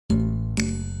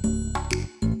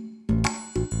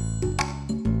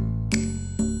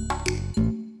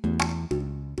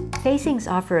Facings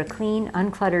offer a clean,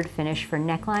 uncluttered finish for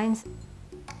necklines,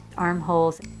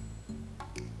 armholes,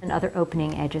 and other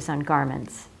opening edges on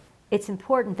garments. It's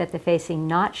important that the facing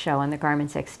not show on the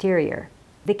garment's exterior.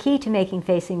 The key to making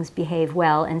facings behave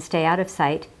well and stay out of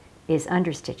sight is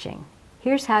understitching.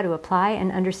 Here's how to apply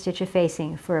and understitch a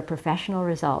facing for a professional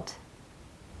result.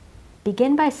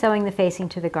 Begin by sewing the facing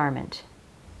to the garment.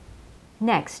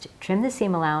 Next, trim the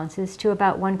seam allowances to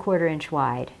about 1/4 inch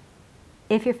wide.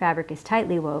 If your fabric is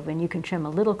tightly woven, you can trim a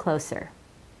little closer.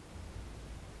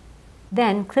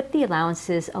 Then clip the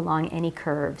allowances along any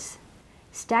curves.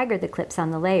 Stagger the clips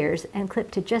on the layers and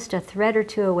clip to just a thread or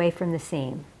two away from the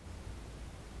seam.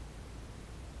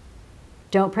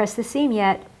 Don't press the seam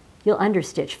yet, you'll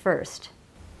understitch first.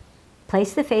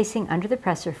 Place the facing under the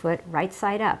presser foot right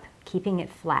side up, keeping it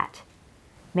flat.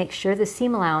 Make sure the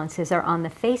seam allowances are on the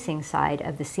facing side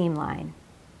of the seam line.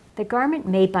 The garment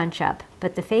may bunch up,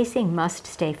 but the facing must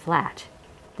stay flat.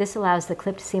 This allows the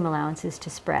clipped seam allowances to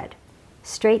spread.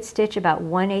 Straight stitch about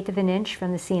 1/8 of an inch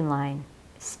from the seam line.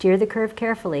 Steer the curve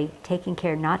carefully, taking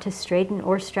care not to straighten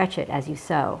or stretch it as you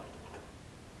sew.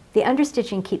 The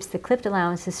understitching keeps the clipped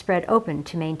allowances spread open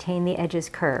to maintain the edge's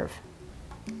curve.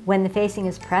 When the facing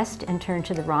is pressed and turned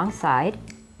to the wrong side,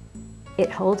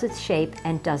 it holds its shape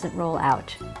and doesn't roll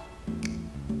out.